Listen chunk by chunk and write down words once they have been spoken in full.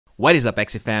What is up,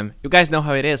 Axiie fam? You guys know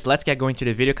how it is. Let's get going to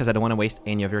the video because I don't want to waste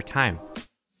any of your time.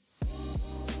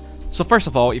 So first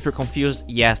of all, if you're confused,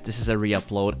 yes, this is a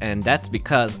re-upload, and that's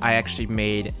because I actually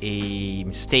made a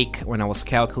mistake when I was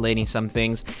calculating some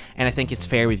things, and I think it's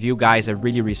fair with you guys. I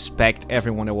really respect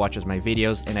everyone that watches my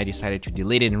videos, and I decided to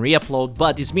delete it and re-upload,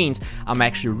 but this means I'm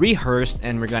actually rehearsed,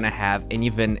 and we're gonna have an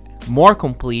even more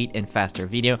complete and faster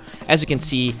video. As you can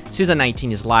see, Season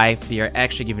 19 is live. They are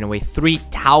actually giving away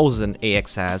 3,000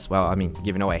 axies. Well, I mean,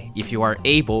 giving away. If you are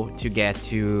able to get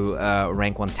to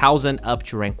rank 1,000 up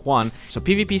to rank 1. So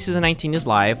PvP Season 19 is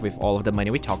live with all of the money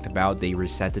we talked about. They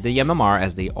resetted the MMR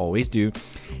as they always do.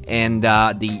 And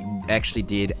they actually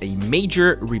did a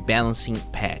major rebalancing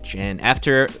patch. And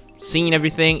after seeing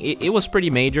everything, it was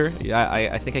pretty major.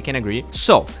 I think I can agree.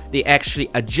 So they actually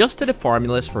adjusted the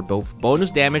formulas for both bonus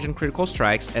damage and critical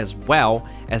strikes, as well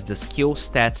as the skill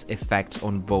stats effects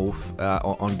on both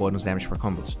on bonus damage for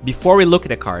combos. Before we look at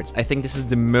the cards, I think this is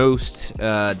the most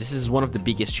this is one of the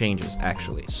biggest changes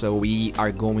actually, so we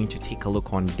are going to take a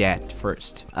look on that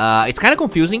first. It's kind of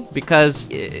confusing because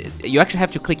you actually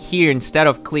have to click here instead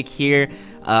of click here.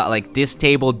 Like this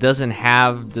table doesn't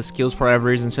have the skills for whatever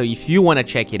reason, so if you want to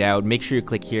check it out, make sure you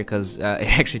click here, because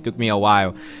it actually took me a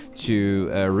while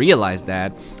to realize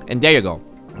that. And there you go.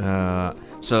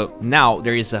 So now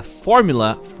there is a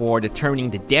formula for determining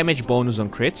the damage bonus on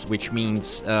crits, which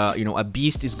means you know, a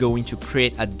beast is going to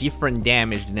create a different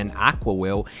damage than an aqua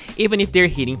will, even if they're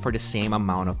hitting for the same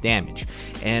amount of damage.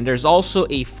 And there's also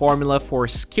a formula for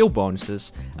skill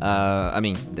bonuses. I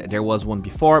mean, there was one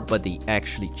before, but they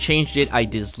actually changed it. I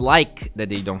dislike that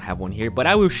they don't have one here, but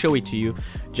I will show it to you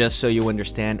just so you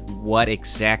understand what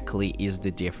exactly is the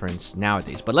difference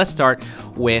nowadays. But let's start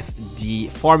with the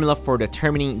formula for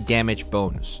determining damage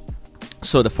bonus.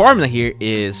 So the formula here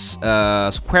is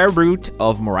square root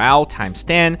of morale times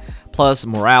 10 plus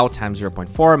morale times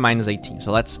 0.4 minus 18.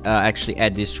 So let's actually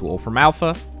add this to O from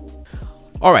alpha.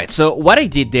 Alright, so what I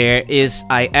did there is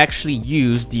I actually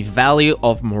used the value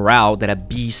of morale that a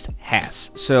beast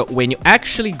has. So when you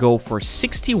actually go for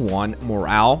 61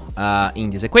 morale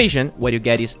in this equation, what you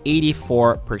get is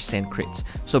 84% crits.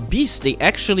 So beasts, they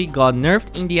actually got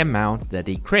nerfed in the amount that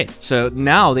they crit. So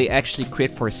now they actually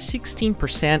crit for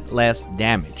 16% less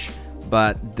damage.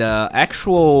 But the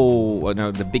actual,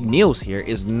 no, the big news here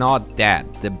is not that.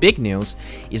 The big news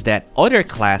is that other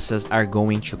classes are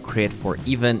going to crit for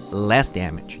even less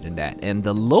damage than that. And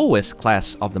the lowest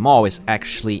class of them all is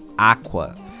actually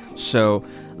Aqua. So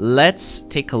let's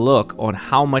take a look on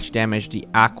how much damage the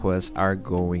Aquas are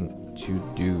going to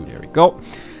do. There we go.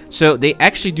 So they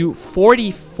actually do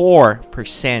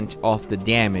 44% of the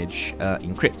damage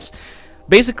in crits.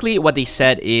 Basically, what they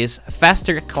said is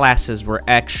faster classes were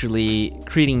actually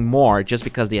critting more just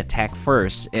because they attack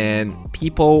first, and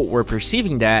people were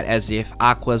perceiving that as if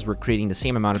aquas were critting the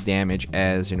same amount of damage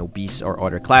as, you know, beasts or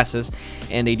other classes,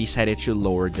 and they decided to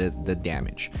lower the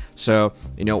damage. So,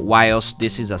 you know, whilst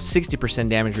this is a 60%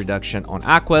 damage reduction on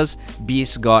aquas,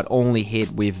 beasts got only hit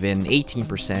with an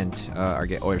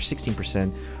 18% or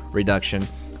 16% reduction,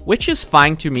 which is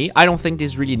fine to me. I don't think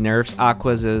this really nerfs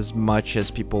aquas as much as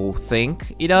people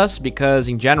think it does, because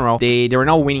in general, they were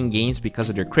not winning games because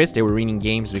of their crits. They were winning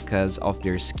games because of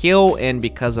their skill and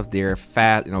because of their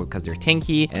fat, you know, because they're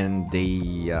tanky and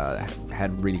they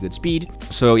had really good speed.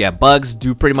 So yeah, bugs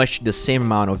do pretty much the same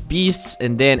amount of beasts,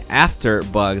 and then after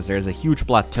bugs, there's a huge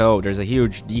plateau. There's a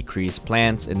huge decrease.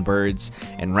 Plants and birds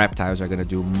and reptiles are gonna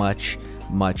do much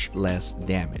less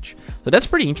damage. So that's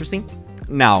pretty interesting.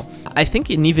 Now, I think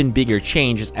an even bigger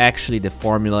change is actually the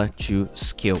formula to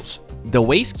skills. The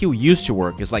way skill used to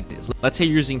work is like this. Let's say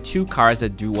you're using 2 cards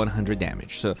that do 100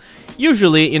 damage. So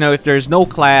usually, you know, if there's no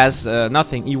class,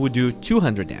 nothing, you would do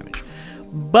 200 damage.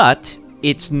 But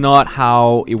it's not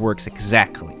how it works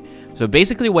exactly. So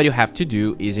basically what you have to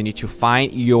do is you need to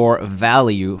find your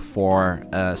value for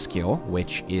skill,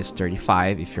 which is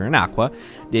 35 if you're an aqua.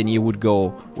 Then you would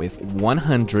go with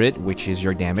 100, which is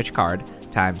your damage card,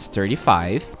 times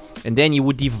 35, and then you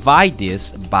would divide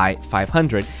this by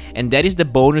 500, and that is the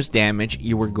bonus damage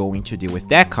you were going to do with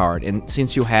that card. And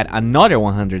since you had another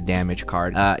 100 damage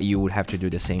card, you would have to do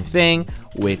the same thing,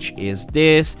 which is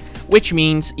this, which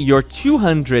means your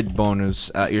 200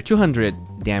 bonus, your 200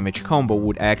 damage combo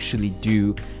would actually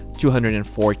do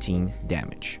 214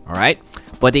 damage. All right,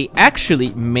 but they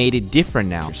actually made it different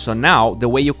now. So now the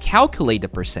way you calculate the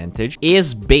percentage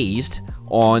is based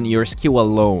on your skill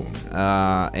alone,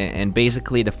 and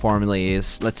basically the formula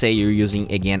is, let's say you're using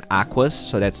again aquas,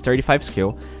 so that's 35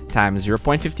 skill times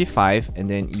 0.55, and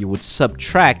then you would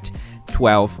subtract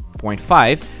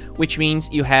 12.5, which means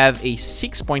you have a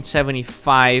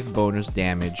 6.75 bonus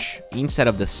damage instead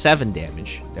of the 7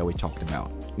 damage that we talked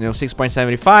about. You know,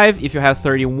 6.75, if you have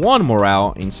 31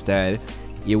 morale instead,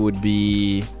 it would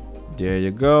be, there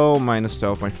you go, minus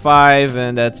 12.5,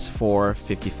 and that's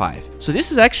 455. So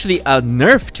this is actually a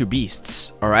nerf to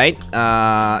beasts, all right?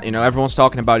 You know, everyone's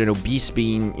talking about, you know, beasts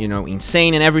being, you know,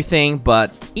 insane and everything,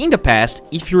 but in the past,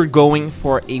 if you're going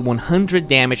for a 100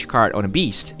 damage card on a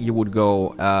beast, you would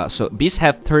go, so beasts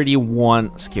have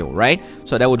 31 skill, right?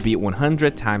 So that would be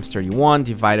 100 times 31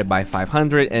 divided by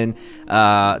 500, and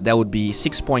that would be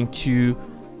 6.2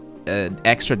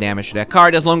 extra damage to that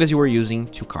card as long as you were using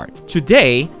 2 cards.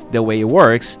 Today, the way it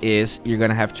works is you're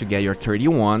gonna have to get your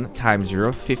 31 times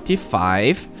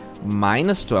 0.55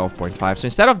 minus 12.5. So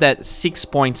instead of that 6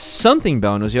 point something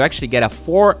bonus, you actually get a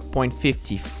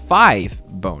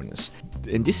 4.55 bonus.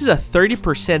 And this is a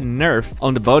 30% nerf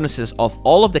on the bonuses of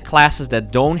all of the classes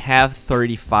that don't have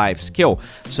 35 skill.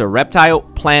 So reptile,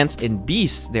 plants, and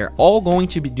beasts, they're all going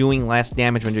to be doing less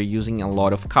damage when they're using a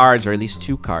lot of cards, or at least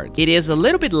 2 cards. It is a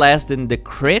little bit less than the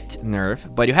crit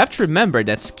nerf, but you have to remember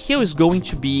that skill is going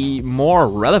to be more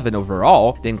relevant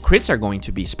overall than crits are going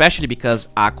to be, especially because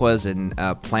aquas and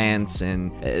plants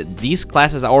and these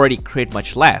classes already crit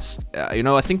much less. You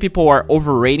know, I think people are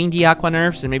overrating the aqua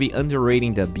nerfs and maybe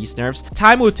underrating the beast nerfs.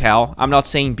 Time will tell. I'm not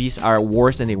saying beasts are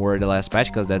worse than they were the last patch,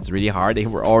 because that's really hard. They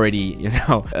were already, you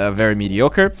know, very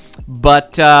mediocre.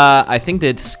 But I think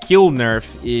that skill nerf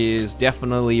is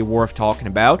definitely worth talking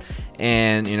about.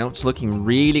 And, you know, it's looking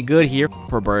really good here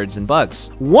for birds and bugs.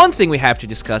 One thing we have to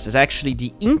discuss is actually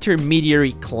the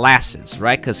intermediary classes,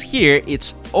 right? Because here,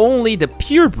 it's only the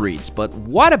pure breeds. But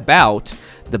what about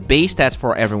the base stats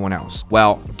for everyone else?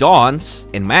 Well, Dawns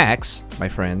and Max, my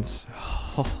friends,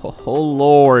 oh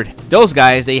lord, those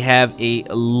guys, they have a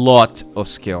lot of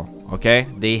skill. Okay,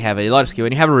 they have a lot of skill,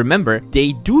 and you have to remember,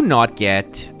 they do not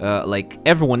get like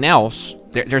everyone else.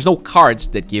 There's no cards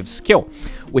that give skill,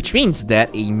 which means that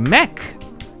a mech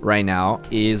right now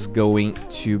is going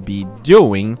to be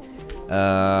doing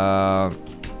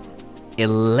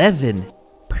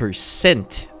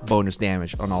 11% bonus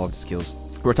damage on all of the skills.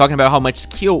 We're talking about how much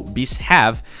skill beasts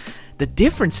have. The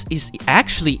difference is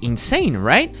actually insane,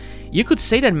 right? You could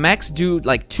say that mechs do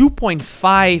like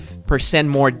 2.5%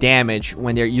 more damage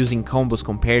when they're using combos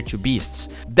compared to beasts.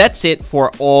 That's it for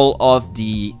all of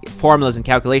the formulas and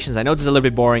calculations. I know this is a little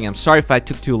bit boring. I'm sorry if I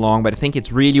took too long, but I think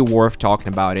it's really worth talking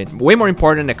about it. Way more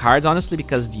important than the cards, honestly,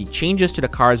 because the changes to the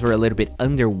cards were a little bit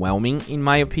underwhelming, in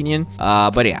my opinion.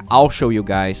 But yeah, I'll show you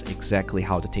guys exactly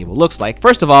how the table looks like.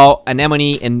 First of all,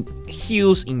 Anemone and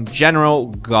Heals in general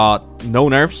got no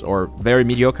nerfs, or very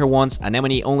mediocre ones.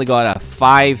 Anemone only got a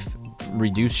 5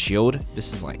 reduced shield.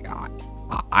 This is like,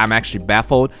 I'm actually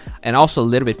baffled and also a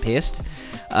little bit pissed.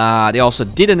 They also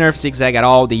didn't nerf Zigzag at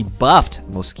all. They buffed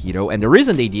Mosquito, and the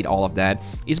reason they did all of that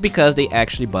is because they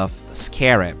actually buffed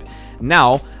Scarab.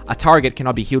 Now, a target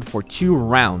cannot be healed for 2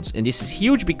 rounds, and this is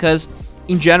huge because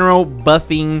in general,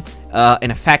 buffing an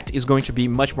effect is going to be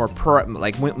much more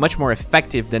much more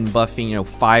effective than buffing, you know,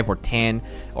 5 or 10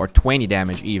 or 20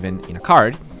 damage even in a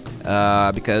card,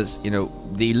 because, you know,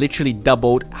 they literally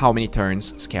doubled how many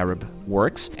turns Scarab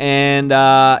works. And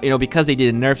you know, because they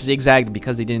didn't nerf Zigzag,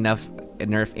 because they didn't nerf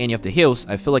any of the heals,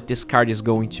 I feel like this card is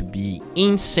going to be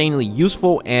insanely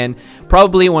useful and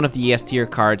probably one of the S tier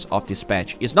cards of this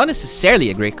patch. It's not necessarily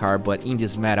a great card, but in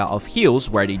this meta of heals,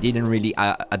 where they didn't really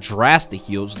address the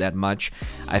heals that much,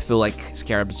 I feel like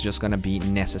Scarab is just gonna be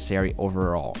necessary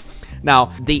overall.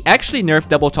 Now, they actually nerfed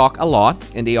Double Talk a lot,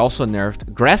 and they also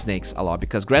nerfed Grass Snakes a lot,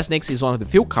 because Grass Snakes is one of the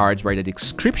few cards where the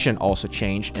description also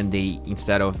changed, and they,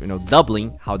 instead of, you know,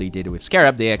 doubling how they did it with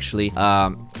Scarab, they actually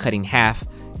cut in half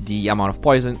the amount of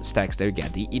poison stacks they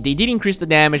get. They did increase the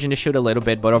damage and the shield a little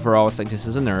bit, but overall I think this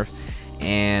is a nerf,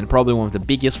 and probably one of the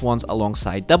biggest ones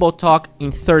alongside Double Talk.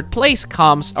 In 3rd place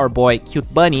comes our boy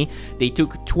Cute Bunny. They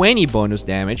took 20 bonus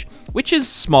damage, which is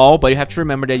small, but you have to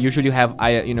remember that usually you have,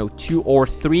 you know, 2 or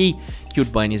 3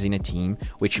 Cute Bunnies in a team,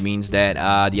 which means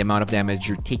that the amount of damage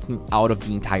you're taking out of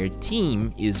the entire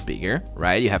team is bigger,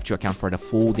 right? You have to account for the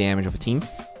full damage of a team.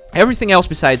 Everything else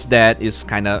besides that is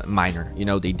kind of minor. You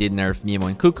know, they did nerf Nemo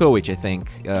and Kuko, which I think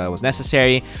was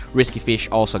necessary. Risky Fish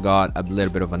also got a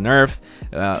little bit of a nerf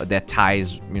that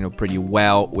ties, you know, pretty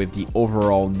well with the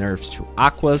overall nerfs to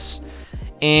Aquas.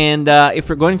 And if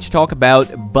we're going to talk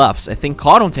about buffs, I think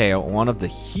Cottontail, one of the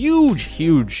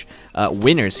huge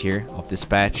winners here of this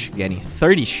patch, getting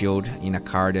 30 shield in a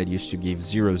card that used to give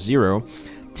 0/0.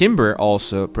 Timber,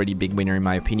 also a pretty big winner in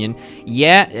my opinion.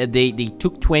 Yeah, they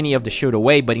took 20 of the shield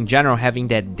away, but in general, having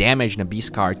that damage in a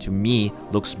beast card to me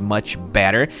looks much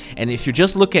better. And if you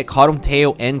just look at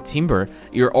Cottontail and Timber,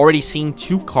 you're already seeing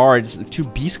two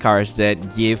beast cards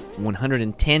that give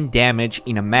 110 damage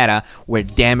in a meta where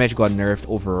damage got nerfed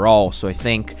overall. So I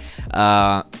think,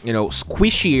 you know,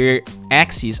 squishier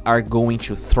axies are going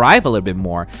to thrive a little bit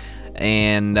more.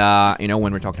 And, you know,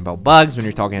 when we're talking about bugs, when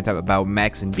you're talking about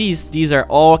mechs and beasts, these are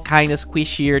all kind of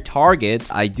squishier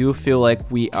targets. I do feel like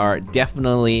we are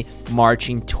definitely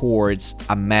marching towards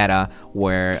a meta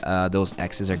where those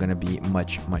X's are going to be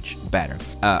much better.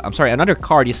 I'm sorry, another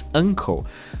card is Uncle.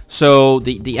 So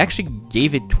they actually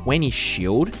gave it 20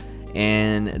 shield,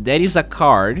 and that is a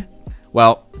card,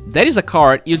 well, that is a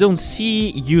card you don't see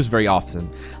used very often.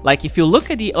 Like, if you look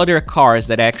at the other cards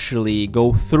that actually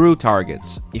go through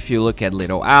targets, if you look at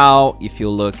Little Owl, if you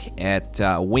look at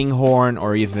Winghorn,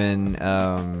 or even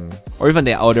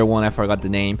the other one, I forgot the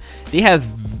name, they have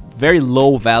very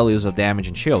low values of damage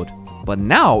and shield. But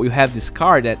now you have this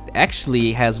card that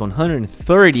actually has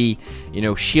 130, you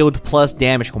know, shield plus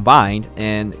damage combined,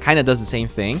 and kind of does the same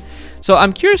thing. So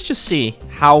I'm curious to see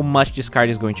how much this card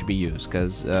is going to be used,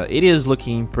 because it is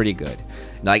looking pretty good.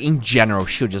 Like, in general,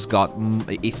 shield just got,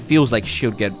 it feels like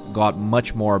shield got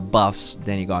much more buffs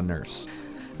than it got nerfs.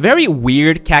 Very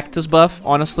weird cactus buff,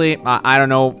 honestly. I don't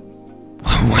know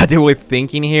what they were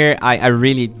thinking here. I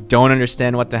really don't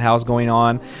understand what the hell's going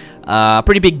on.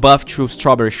 Pretty big buff through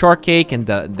Strawberry Shortcake, and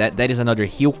that is another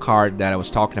heal card that I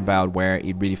was talking about, where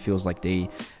it really feels like they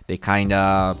kind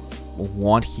of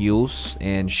want heals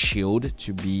and shield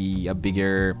to be a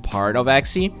bigger part of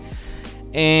Axie.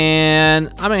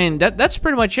 And I mean, that's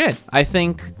pretty much it. I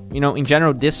think, you know, in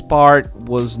general, this part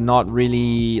was not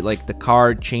really, like, the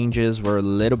card changes were a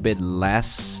little bit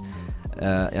less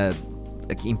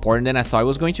important than I thought it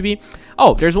was going to be.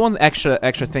 Oh, there's one extra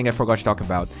thing I forgot to talk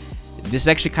about. This is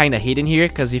actually kind of hidden here,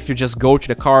 because if you just go to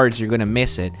the cards, you're gonna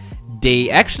miss it. They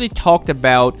actually talked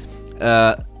about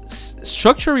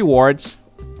structure rewards.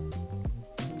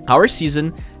 Our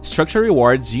season structure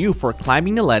rewards you for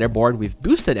climbing the leaderboard with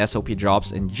boosted SOP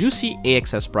drops and juicy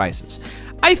AXS prices.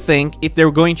 I think if they're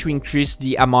going to increase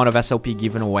the amount of SOP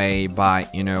given away by,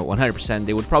 you know, 100%,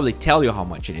 they would probably tell you how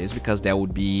much it is, because that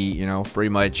would be, you know, pretty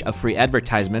much a free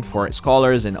advertisement for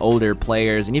scholars and older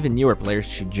players and even newer players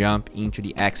to jump into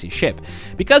the Axie ship.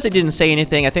 Because they didn't say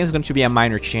anything, I think it's going to be a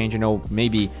minor change, you know,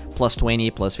 maybe plus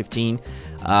 20, plus 15.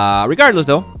 Regardless,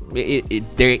 though,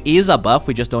 there is a buff.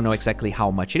 We just don't know exactly how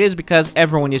much it is, because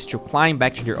everyone needs to climb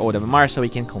back to their old MMR so we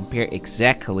can compare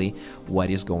exactly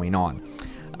what is going on.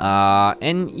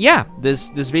 And yeah, this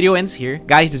video ends here.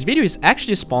 Guys, this video is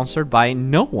actually sponsored by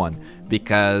no one,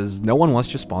 because no one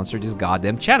wants to sponsor this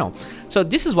goddamn channel. So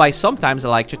this is why sometimes I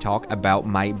like to talk about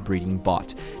my breeding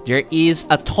bot. There is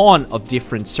a ton of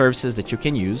different services that you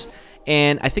can use,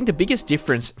 and I think the biggest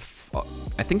difference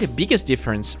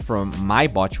from my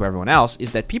bot to everyone else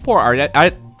is that people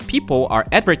are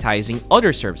advertising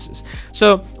other services.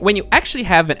 So when you actually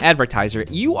have an advertiser,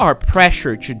 you are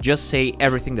pressured to just say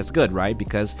everything that's good, right?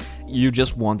 Because you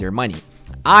just want their money.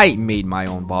 I made my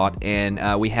own bot,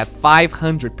 and we have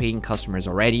 500 paying customers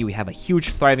already. We have a huge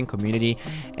thriving community,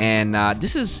 and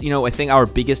this is, you know, I think our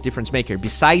biggest difference maker.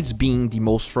 Besides being the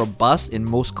most robust and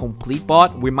most complete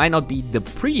bot, we might not be the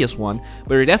prettiest one, but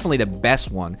we're definitely the best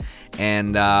one.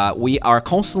 And we are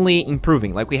constantly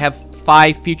improving. Like, we have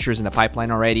 5 features in the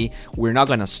pipeline already. We're not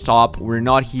gonna stop. We're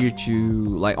not here to,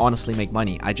 like, honestly make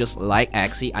money. I just like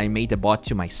Axie. I made the bot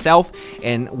to myself,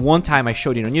 and one time I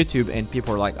showed it on YouTube, and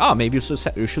people were like, oh, maybe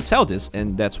you should sell this,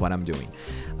 and that's what I'm doing.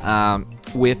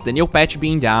 With the new patch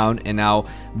being down, and now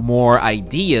more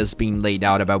ideas being laid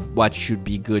out about what should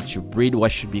be good to breed,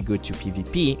 what should be good to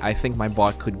PvP, I think my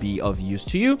bot could be of use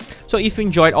to you. So if you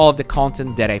enjoyed all of the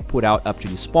content that I put out up to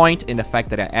this point, and the fact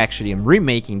that I actually am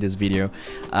remaking this video,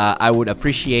 I would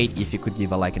appreciate if you could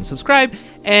give a like and subscribe,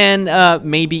 and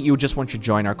maybe you just want to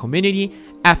join our community.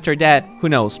 After that, who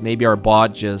knows, maybe our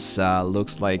bot just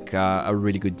looks like a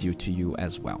really good deal to you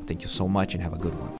as well. Thank you so much, and have a good one.